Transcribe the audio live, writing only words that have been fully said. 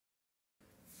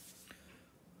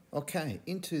Okay,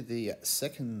 into the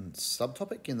second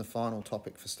subtopic in the final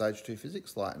topic for Stage 2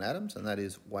 physics, light and atoms, and that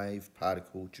is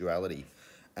wave-particle duality.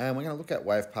 And we're going to look at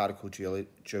wave-particle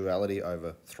duality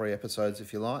over 3 episodes,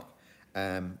 if you like.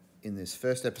 In this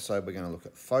first episode, we're going to look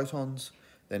at photons.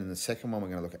 Then in the second one, we're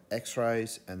going to look at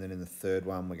X-rays. And then in the third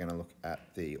one, we're going to look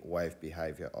at the wave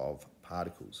behaviour of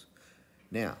particles.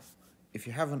 Now, if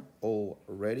you haven't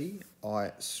already,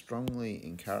 I strongly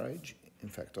encourage, in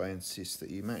fact I insist,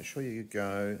 that you make sure you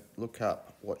go look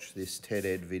up, watch this TED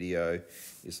Ed video,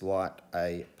 is light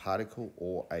a particle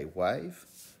or a wave?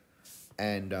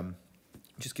 And it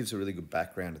just gives a really good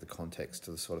background to the context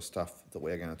to the sort of stuff that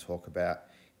we're going to talk about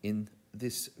in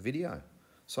this video.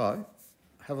 So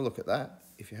have a look at that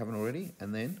if you haven't already,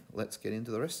 and then let's get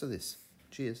into the rest of this.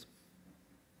 Cheers.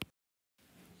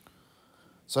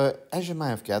 So, as you may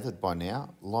have gathered by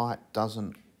now, light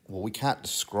we can't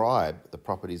describe the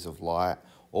properties of light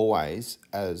always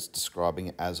as describing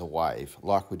it as a wave,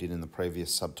 like we did in the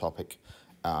previous subtopic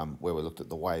where we looked at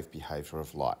the wave behaviour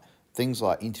of light. Things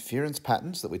like interference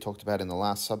patterns that we talked about in the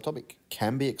last subtopic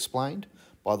can be explained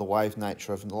by the wave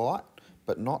nature of the light,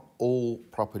 but not all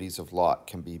properties of light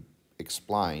can be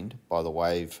explained by the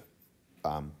wave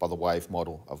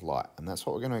model of light, and that's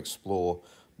what we're going to explore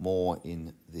more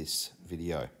in this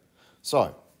video.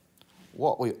 So,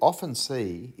 what we often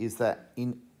see is that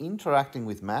in interacting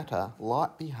with matter,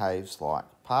 light behaves like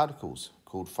particles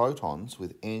called photons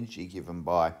with energy given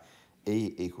by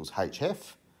E equals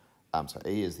hf. So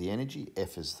E is the energy,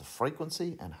 F is the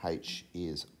frequency, and H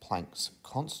is Planck's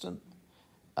constant,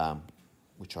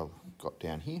 which I've got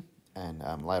down here. And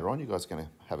later on, you guys are going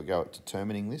to have a go at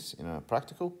determining this in a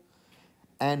practical.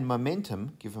 And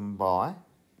momentum given by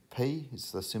P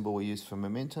is the symbol we use for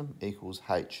momentum, equals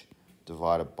H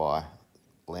divided by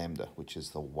lambda, which is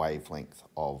the wavelength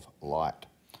of light.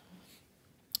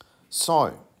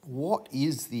 So, what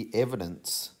is the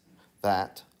evidence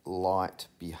that light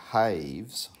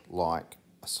behaves like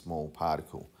a small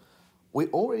particle? We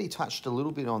already touched a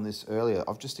little bit on this earlier.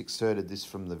 I've just excerpted this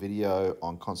from the video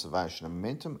on conservation of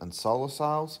momentum and solar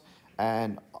sails,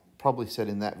 and probably said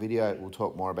in that video we'll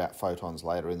talk more about photons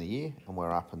later in the year, and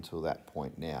we're up until that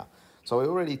point now. So we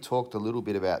already talked a little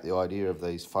bit about the idea of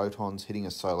these photons hitting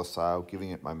a solar sail,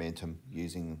 giving it momentum,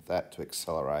 using that to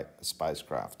accelerate a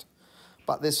spacecraft.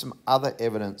 But there's some other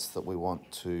evidence that we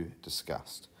want to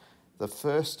discuss. The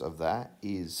first of that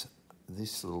is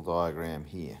this little diagram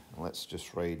here. Let's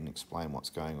just read and explain what's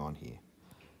going on here.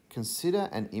 Consider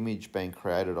an image being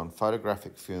created on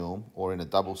photographic film or in a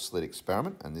double slit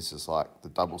experiment, and this is like the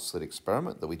double slit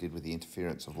experiment that we did with the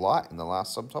interference of light in the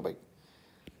last subtopic.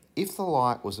 If the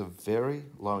light was of very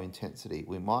low intensity,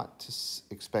 we might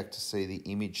expect to see the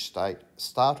image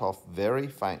start off very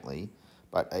faintly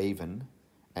but even,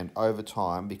 and over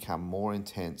time become more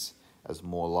intense as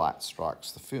more light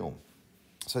strikes the film.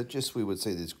 So just we would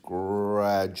see this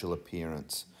gradual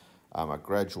appearance, a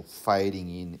gradual fading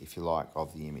in, if you like,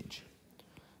 of the image.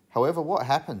 However, what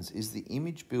happens is the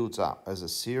image builds up as a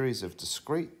series of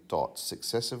discrete dots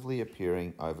successively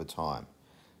appearing over time.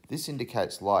 This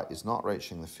indicates light is not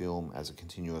reaching the film as a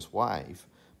continuous wave,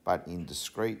 but in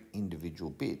discrete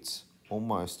individual bits,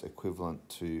 almost equivalent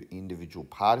to individual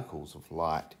particles of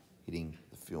light hitting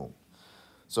the film.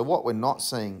 So what we're not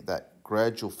seeing, that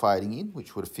gradual fading in,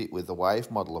 which would fit with the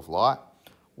wave model of light,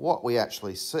 what we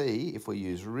actually see if we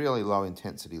use really low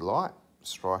intensity light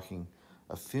striking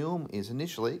a film is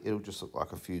initially it'll just look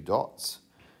like a few dots,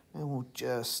 and we'll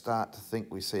just start to think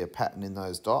we see a pattern in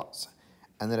those dots,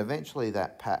 and then eventually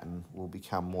that pattern will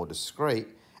become more discrete,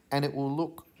 and it will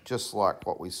look just like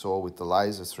what we saw with the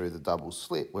laser through the double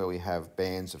slit, where we have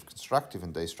bands of constructive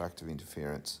and destructive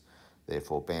interference,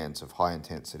 therefore bands of high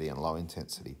intensity and low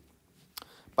intensity.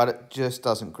 But it just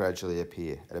doesn't gradually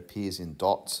appear. It appears in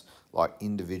dots like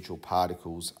individual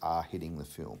particles are hitting the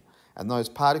film. And those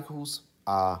particles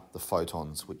are the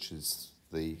photons, which is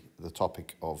the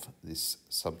topic of this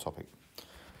subtopic.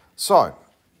 So,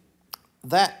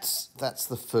 that's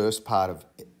the first part of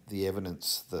the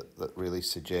evidence that really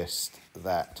suggests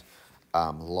that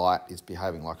light is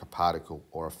behaving like a particle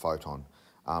or a photon.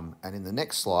 And in the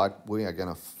next slide, we are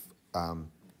going to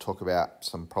talk about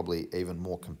some probably even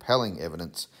more compelling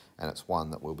evidence, and it's one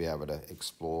that we'll be able to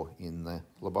explore in the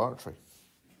laboratory.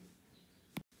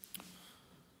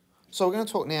 So we're going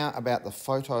to talk now about the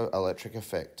photoelectric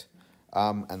effect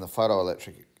and the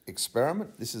photoelectric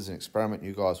experiment. This is an experiment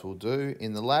you guys will do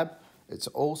in the lab. It's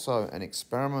also an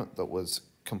experiment that was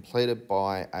completed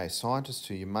by a scientist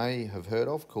who you may have heard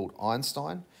of called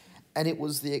Einstein, and it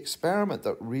was the experiment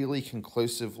that really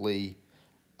conclusively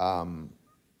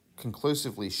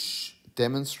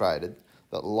demonstrated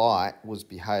that light was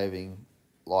behaving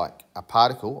like a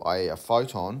particle, i.e. a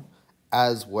photon,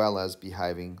 as well as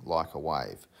behaving like a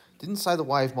wave. Didn't say the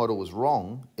wave model was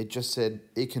wrong, it just said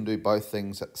it can do both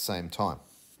things at the same time.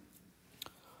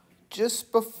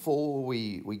 Just before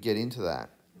we get into that,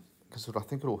 because I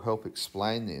think it'll help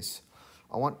explain this,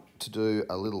 I want to do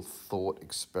a little thought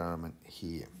experiment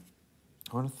here.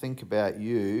 I want to think about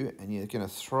you, and you're going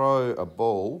to throw a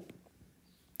ball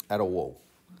at a wall.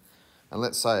 And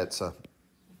let's say it's a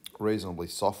reasonably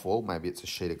soft wall, maybe it's a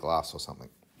sheet of glass or something.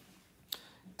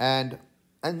 And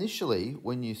initially,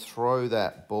 when you throw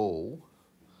that ball,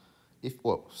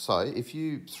 if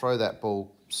you throw that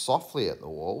ball softly at the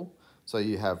wall, so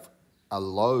you have a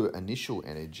low initial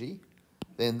energy,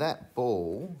 then that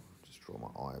ball, just draw my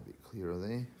eye a bit clearer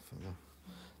there,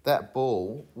 that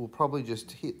ball will probably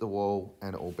just hit the wall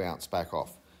and it will bounce back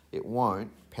off. It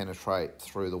won't penetrate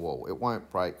through the wall. It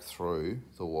won't break through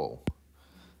the wall.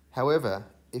 However,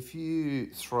 if you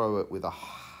throw it with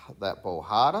that ball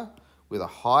harder, with a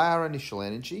higher initial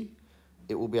energy,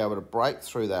 it will be able to break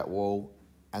through that wall,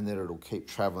 and then it'll keep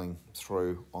traveling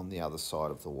through on the other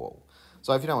side of the wall.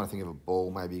 So if you don't want to think of a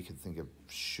ball, maybe you could think of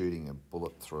shooting a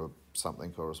bullet through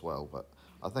something or as well. But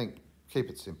I think keep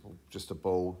it simple, just a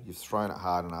ball. You've thrown it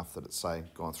hard enough that it's, say,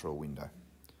 gone through a window.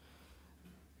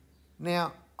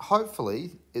 Now,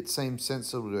 hopefully, it seems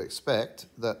sensible to expect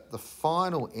that the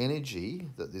final energy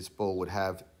that this ball would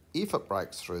have if it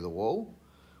breaks through the wall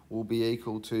will be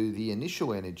equal to the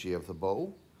initial energy of the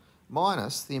ball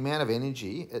minus the amount of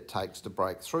energy it takes to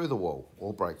break through the wall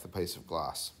or break the piece of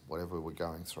glass, whatever we're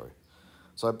going through.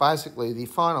 So basically, the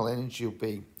final energy will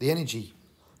be the energy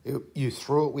you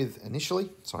threw it with initially,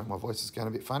 sorry, my voice is going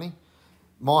a bit funny,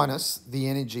 minus the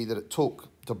energy that it took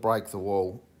to break the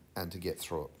wall and to get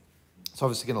through it. It's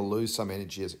obviously going to lose some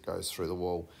energy as it goes through the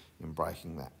wall in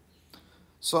breaking that.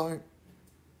 So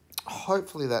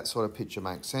hopefully that sort of picture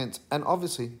makes sense. And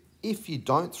obviously, if you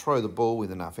don't throw the ball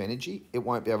with enough energy, it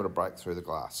won't be able to break through the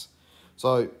glass.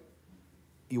 So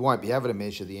you won't be able to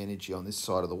measure the energy on this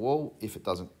side of the wall if it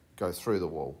doesn't go through the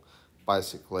wall.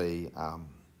 Basically,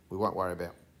 we won't worry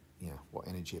about what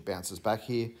energy it bounces back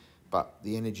here, but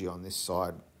the energy on this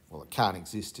side, well, it can't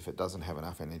exist if it doesn't have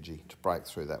enough energy to break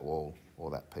through that wall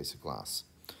or that piece of glass.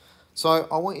 So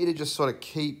I want you to just sort of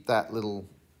keep that little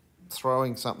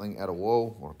throwing something at a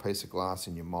wall or a piece of glass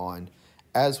in your mind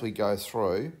as we go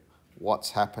through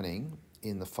what's happening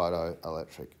in the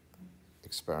photoelectric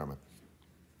experiment.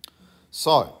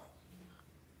 So,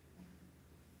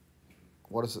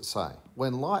 what does it say?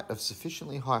 When light of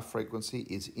sufficiently high frequency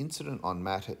is incident on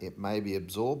matter, it may be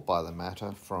absorbed by the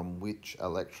matter from which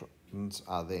electrons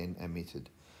are then emitted.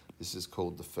 This is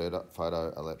called the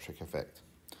photoelectric effect.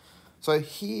 So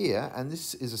here, and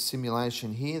this is a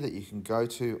simulation here that you can go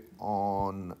to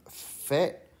on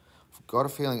PhET. I've got a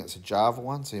feeling it's a Java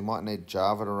one, so you might need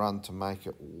Java to run to make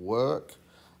it work.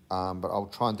 But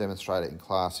I'll try and demonstrate it in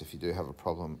class if you do have a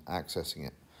problem accessing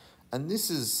it. And this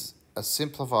is a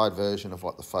simplified version of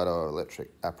what the photoelectric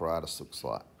apparatus looks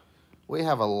like. We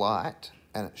have a light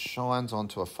and it shines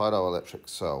onto a photoelectric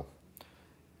cell.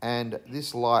 And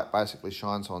this light basically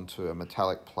shines onto a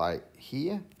metallic plate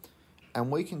here,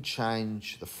 and we can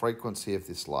change the frequency of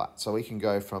this light. So we can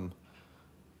go from,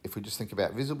 if we just think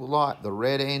about visible light, the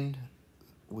red end,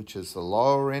 which is the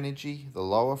lower energy, the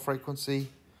lower frequency,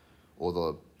 or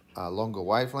the longer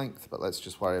wavelength, but let's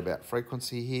just worry about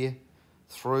frequency here,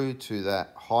 through to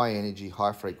that high energy,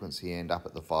 high frequency end up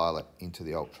at the violet into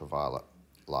the ultraviolet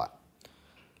light.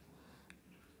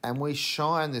 And we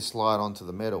shine this light onto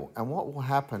the metal. And what will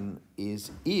happen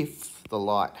is if the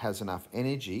light has enough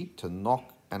energy to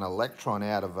knock an electron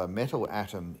out of a metal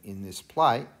atom in this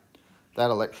plate,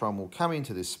 that electron will come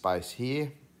into this space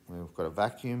here, where we've got a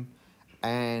vacuum,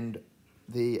 and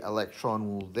the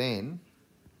electron will then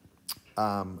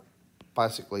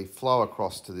basically flow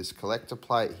across to this collector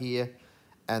plate here,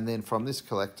 and then from this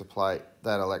collector plate,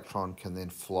 that electron can then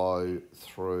flow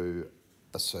through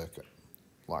a circuit,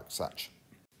 like such.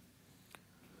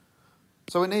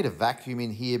 So we need a vacuum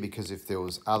in here because if there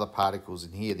was other particles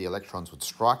in here, the electrons would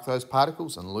strike those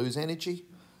particles and lose energy.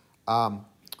 And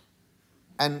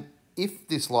if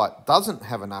this light doesn't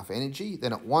have enough energy,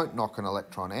 then it won't knock an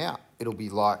electron out. It'll be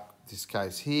like this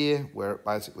case here, where it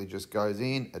basically just goes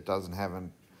in. It doesn't have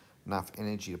enough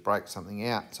energy to break something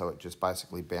out, so it just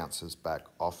basically bounces back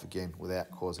off again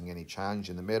without causing any change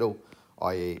in the metal,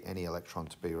 i.e. any electron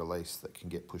to be released that can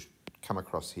get pushed, come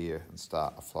across here and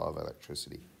start a flow of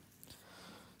electricity.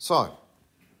 So,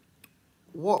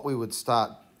 what we would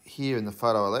start here in the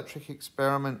photoelectric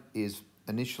experiment is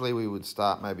initially we would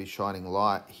start maybe shining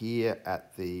light here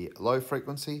at the low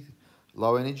frequency,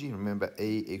 low energy. Remember,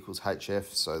 E equals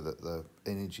HF, so that the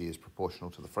energy is proportional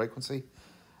to the frequency.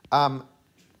 And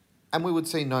we would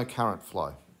see no current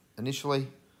flow. Initially,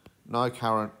 no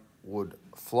current would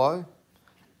flow.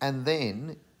 And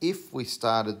then if we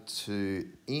started to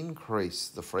increase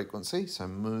the frequency, so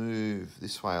move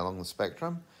this way along the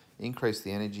spectrum, increase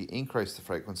the energy, increase the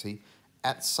frequency,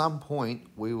 at some point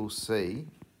we will see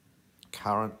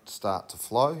current start to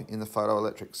flow in the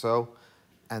photoelectric cell,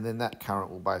 and then that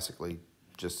current will basically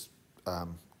just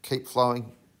keep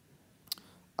flowing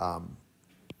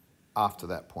after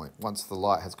that point. Once the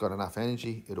light has got enough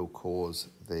energy, it'll cause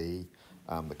the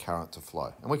current to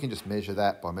flow. And we can just measure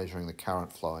that by measuring the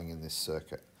current flowing in this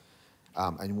circuit.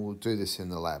 And we'll do this in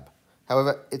the lab.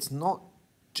 However, it's not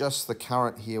just the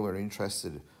current here we're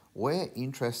interested in. We're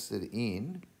interested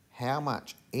in how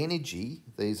much energy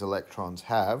these electrons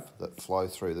have that flow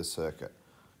through the circuit.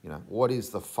 You know, what is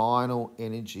the final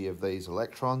energy of these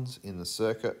electrons in the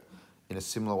circuit? In a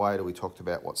similar way to we talked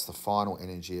about what's the final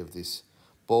energy of this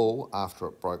ball after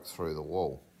it broke through the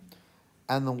wall.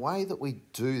 And the way that we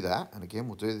do that, and again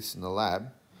we'll do this in the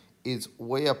lab, is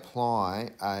we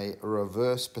apply a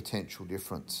reverse potential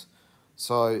difference.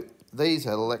 So these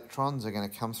electrons are going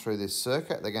to come through this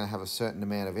circuit, they're going to have a certain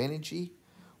amount of energy.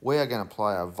 We are going to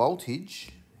apply a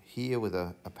voltage here with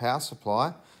a power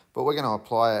supply, but we're going to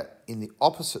apply it in the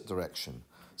opposite direction.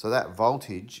 So that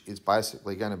voltage is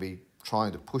basically going to be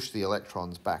trying to push the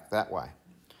electrons back that way.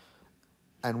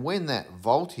 And when that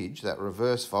voltage, that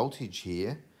reverse voltage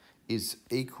here, is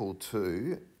equal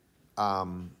to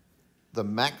the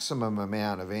maximum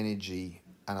amount of energy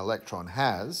an electron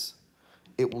has,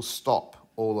 it will stop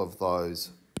all of those.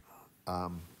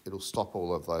 It'll stop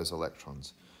all of those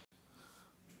electrons.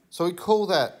 So we call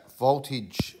that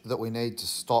voltage that we need to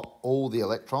stop all the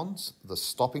electrons the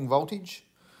stopping voltage,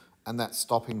 and that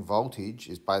stopping voltage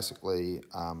is basically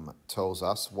tells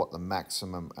us what the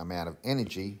maximum amount of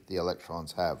energy the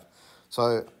electrons have.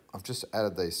 So I've just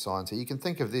added these signs here. You can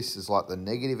think of this as like the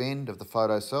negative end of the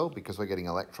photocell because we're getting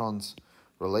electrons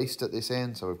released at this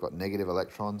end, so we've got negative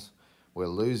electrons. We're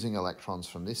losing electrons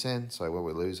from this end, so where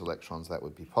we lose electrons, that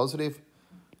would be positive.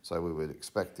 So we would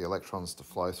expect the electrons to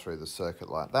flow through the circuit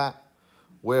like that.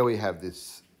 Where we have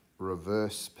this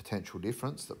reverse potential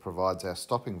difference that provides our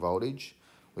stopping voltage,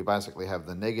 we basically have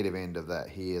the negative end of that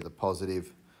here, the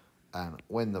positive, and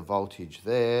when the voltage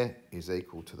there is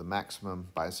equal to the maximum,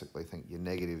 basically think your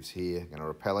negatives here are going to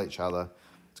repel each other.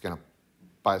 It's going to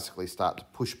basically start to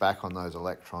push back on those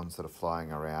electrons that are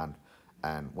flying around,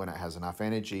 and when it has enough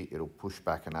energy, it'll push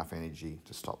back enough energy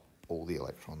to stop all the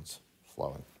electrons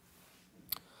flowing.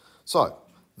 So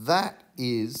that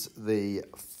is the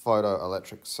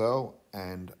photoelectric cell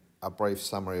and a brief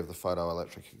summary of the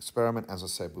photoelectric experiment. As I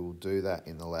said, we will do that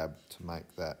in the lab to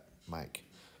make that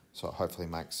so it hopefully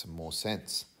makes some more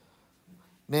sense.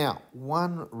 Now,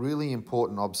 one really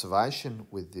important observation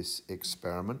with this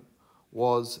experiment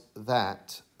was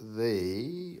that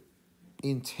the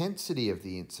intensity of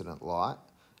the incident light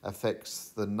affects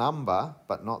the number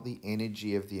but not the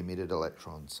energy of the emitted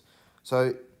electrons.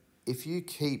 So if you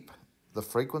keep the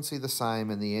frequency the same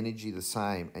and the energy the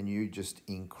same and you just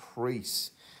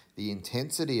increase the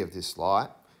intensity of this light,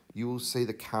 you will see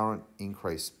the current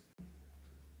increase,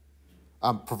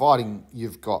 providing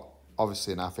you've got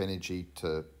obviously enough energy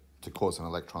to cause an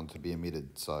electron to be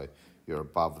emitted, so you're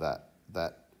above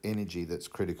that energy that's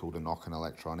critical to knock an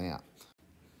electron out.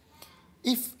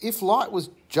 If light was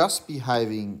just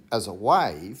behaving as a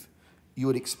wave, you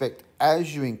would expect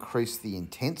as you increase the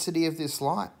intensity of this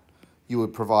light, you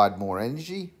would provide more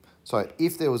energy. So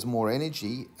if there was more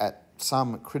energy at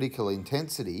some critical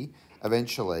intensity,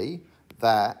 eventually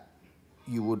that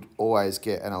you would always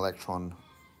get an electron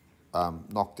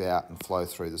knocked out and flow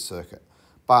through the circuit.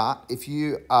 But if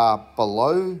you are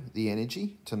below the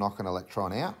energy to knock an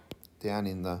electron out, down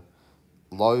in the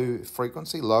low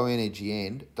frequency, low energy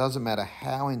end, doesn't matter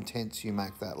how intense you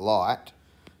make that light,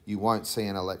 you won't see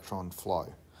an electron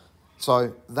flow.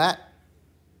 So that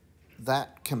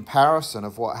comparison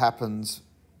of what happens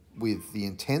with the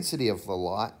intensity of the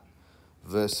light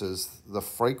versus the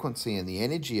frequency and the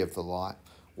energy of the light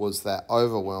was that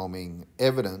overwhelming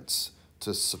evidence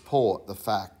to support the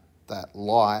fact that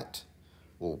light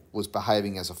was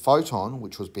behaving as a photon,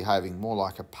 which was behaving more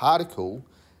like a particle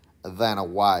than a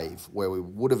wave, where we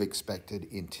would have expected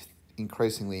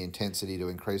increasing the intensity to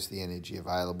increase the energy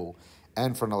available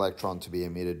and for an electron to be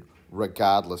emitted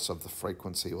regardless of the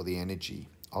frequency or the energy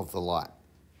of the light.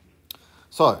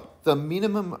 So the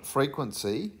minimum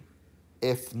frequency,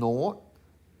 F0,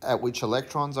 at which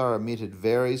electrons are emitted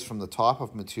varies from the type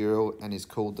of material and is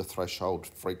called the threshold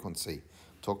frequency.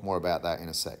 Talk more about that in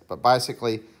a sec. But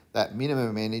basically, That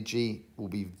minimum energy will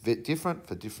be different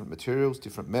for different materials,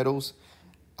 different metals,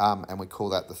 and we call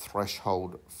that the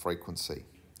threshold frequency.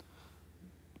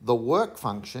 The work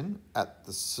function at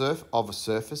the of a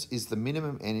surface is the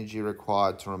minimum energy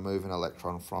required to remove an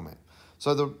electron from it.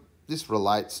 So this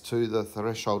relates to the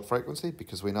threshold frequency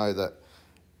because we know that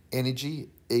energy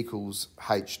equals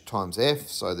H times F,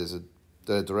 so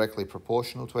they're directly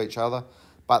proportional to each other.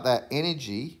 But that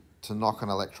energy to knock an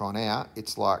electron out,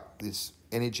 it's like this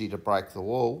energy to break the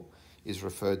wall is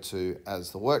referred to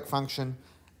as the work function.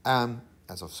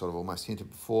 As I've sort of almost hinted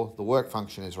before, the work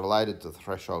function is related to the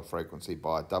threshold frequency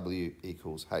by W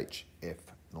equals HF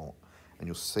naught. And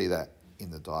you'll see that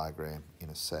in the diagram in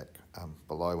a sec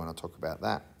below when I talk about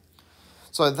that.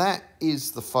 So that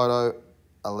is the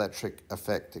photoelectric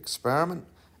effect experiment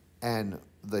and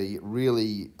the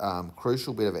really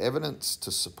crucial bit of evidence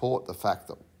to support the fact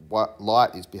that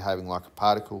light is behaving like a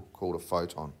particle called a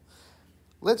photon.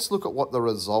 Let's look at what the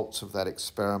results of that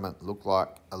experiment look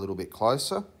like a little bit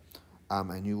closer.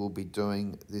 And you will be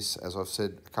doing this, as I've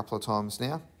said a couple of times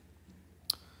now.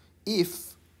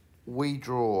 If we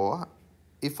do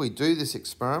this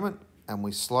experiment and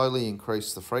we slowly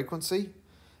increase the frequency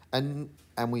and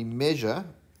we measure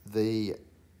the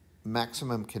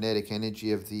maximum kinetic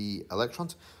energy of the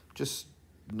electrons, just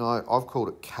know I've called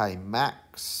it K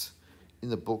max. In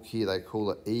the book here they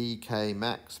call it EK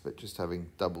max, but just having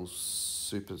double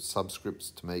super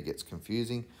subscripts to me gets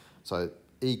confusing. So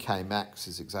EK max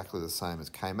is exactly the same as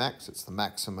K max. It's the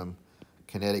maximum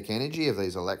kinetic energy of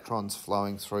these electrons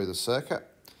flowing through the circuit.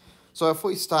 So if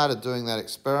we started doing that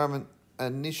experiment,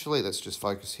 initially, let's just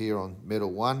focus here on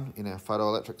metal 1 in our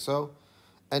photoelectric cell.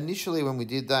 Initially, when we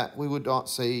did that, we would not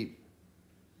see,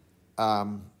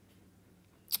 we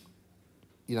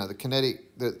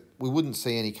wouldn't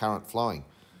see any current flowing.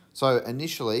 So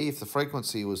initially, if the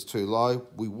frequency was too low,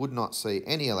 we would not see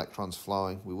any electrons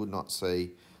flowing. We would not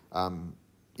see,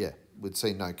 we'd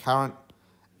see no current.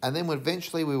 And then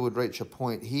eventually we would reach a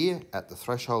point here at the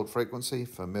threshold frequency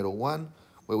for metal 1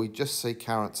 where we just see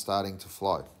current starting to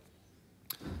flow.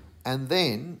 And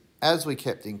then, as we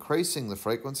kept increasing the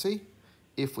frequency,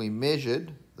 if we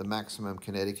measured the maximum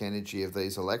kinetic energy of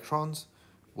these electrons,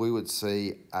 we would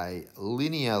see a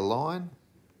linear line.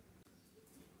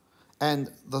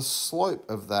 And the slope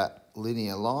of that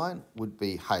linear line would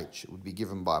be h. It would be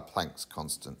given by Planck's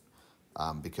constant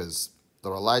because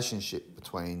the relationship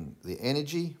between the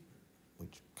energy,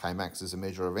 which Kmax is a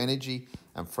measure of energy,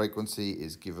 and frequency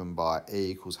is given by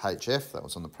E equals HF. That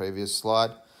was on the previous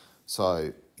slide.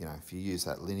 So, if you use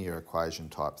that linear equation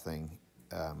type thing,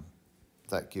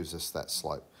 that gives us that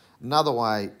slope. Another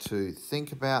way to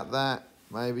think about that,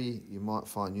 maybe you might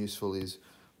find useful, is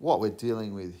what we're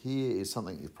dealing with here is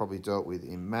something you've probably dealt with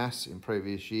in maths in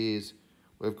previous years.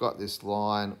 We've got this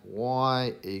line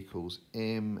y equals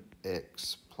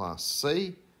mx plus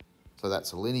c. So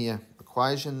that's a linear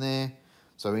equation there.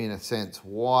 So in a sense,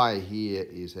 y here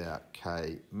is our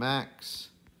k max.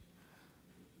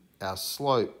 Our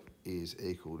slope is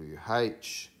equal to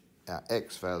h. Our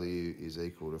x value is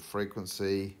equal to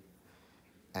frequency.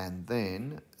 And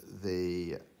then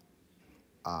the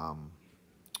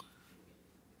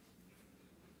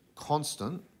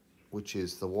constant, which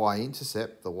is the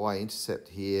y-intercept. The y-intercept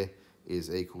here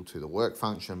is equal to the work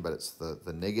function, but it's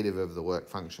the negative of the work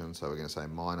function, so we're going to say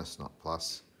minus, not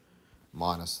plus,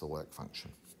 minus the work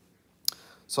function.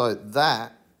 So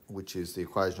that, which is the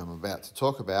equation I'm about to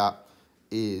talk about,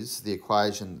 is the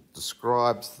equation that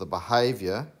describes the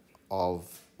behaviour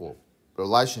of, or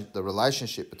the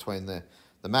relationship between the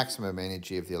maximum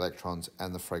energy of the electrons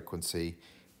and the frequency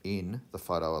in the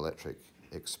photoelectric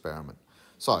experiment.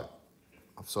 So,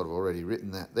 I've sort of already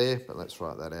written that there, but let's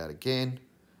write that out again.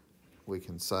 We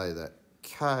can say that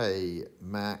K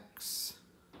max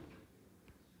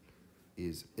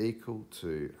is equal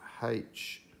to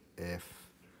HF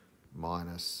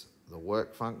minus the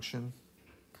work function.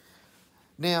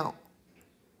 Now,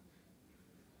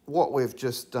 what we've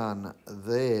just done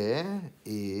there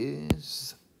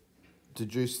is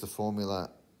deduce the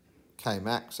formula K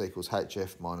max equals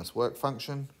HF minus work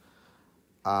function.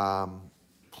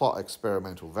 Plot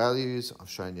experimental values, I've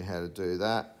shown you how to do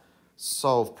that.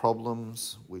 Solve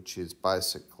problems, which is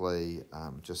basically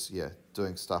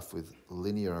doing stuff with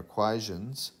linear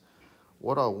equations.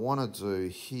 What I want to do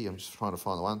here, I'm just trying to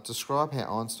find the one, describe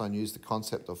how Einstein used the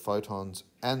concept of photons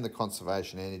and the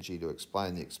conservation energy to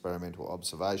explain the experimental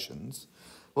observations.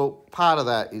 Well, part of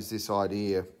that is this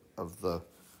idea of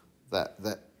that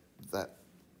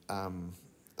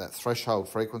threshold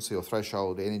frequency or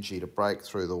threshold energy to break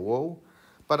through the wall.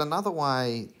 But another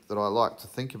way that I like to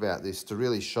think about this to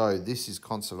really show this is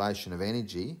conservation of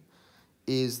energy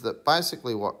is that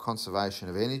basically what conservation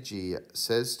of energy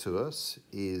says to us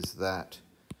is that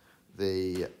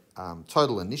the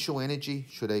total initial energy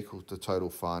should equal to total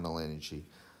final energy.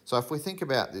 So if we think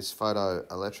about this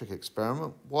photoelectric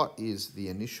experiment, what is the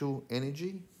initial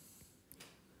energy?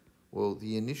 Well,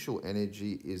 the initial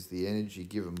energy is the energy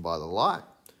given by the light,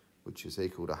 which is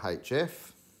equal to HF.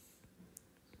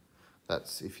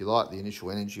 That's, if you like, the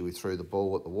initial energy we threw the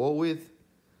ball at the wall with.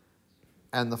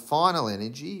 And the final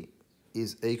energy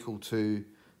is equal to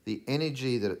the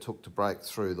energy that it took to break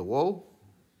through the wall,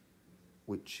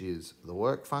 which is the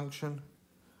work function,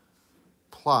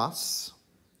 plus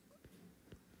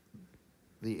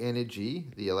the energy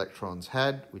the electrons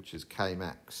had, which is K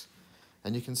max.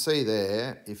 And you can see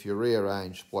there, if you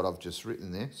rearrange what I've just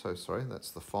written there, so sorry,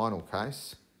 that's the final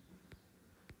case,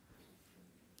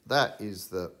 that is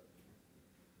the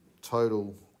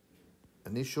total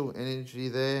initial energy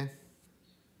there.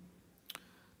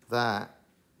 That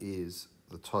is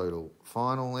the total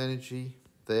final energy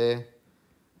there.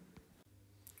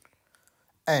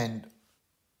 And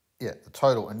yeah, the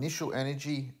total initial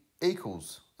energy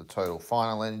equals the total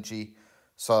final energy.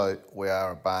 So we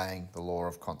are obeying the law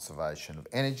of conservation of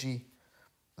energy.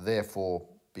 Therefore,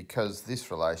 because this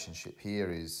relationship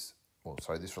here is,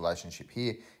 this relationship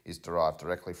here is derived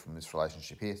directly from this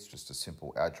relationship here, it's just a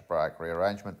simple algebraic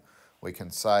rearrangement, we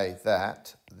can say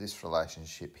that this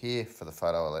relationship here for the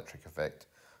photoelectric effect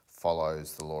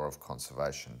follows the law of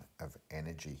conservation of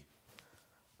energy.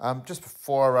 Just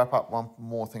before I wrap up, one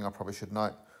more thing I probably should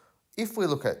note. If we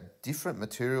look at different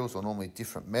materials, or normally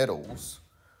different metals,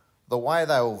 the way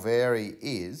they will vary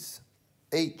is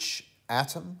each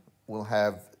atom will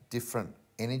have different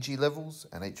energy levels,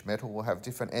 and each metal will have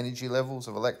different energy levels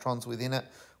of electrons within it.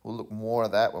 We'll look more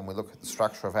at that when we look at the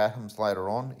structure of atoms later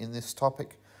on in this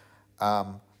topic.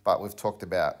 But we've talked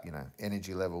about,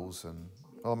 energy levels, and,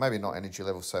 or maybe not energy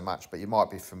levels so much, but you might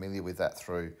be familiar with that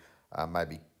through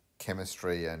maybe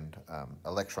chemistry and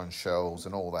electron shells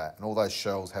and all that, and all those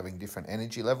shells having different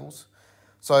energy levels.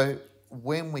 So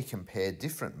when we compare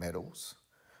different metals,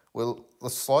 the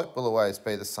slope will always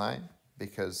be the same,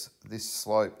 because this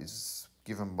slope is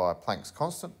given by Planck's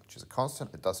constant, which is a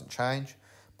constant, it doesn't change.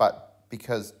 But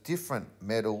because different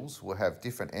metals will have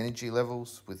different energy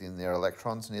levels within their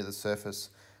electrons near the surface,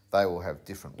 they will have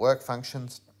different work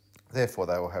functions, therefore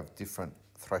they will have different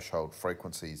threshold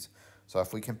frequencies. So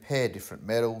if we compare different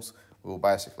metals, we'll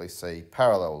basically see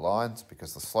parallel lines,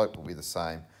 because the slope will be the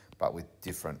same, but with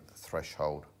different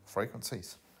threshold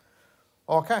frequencies.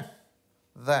 Okay,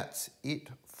 that's it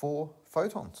for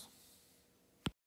photons.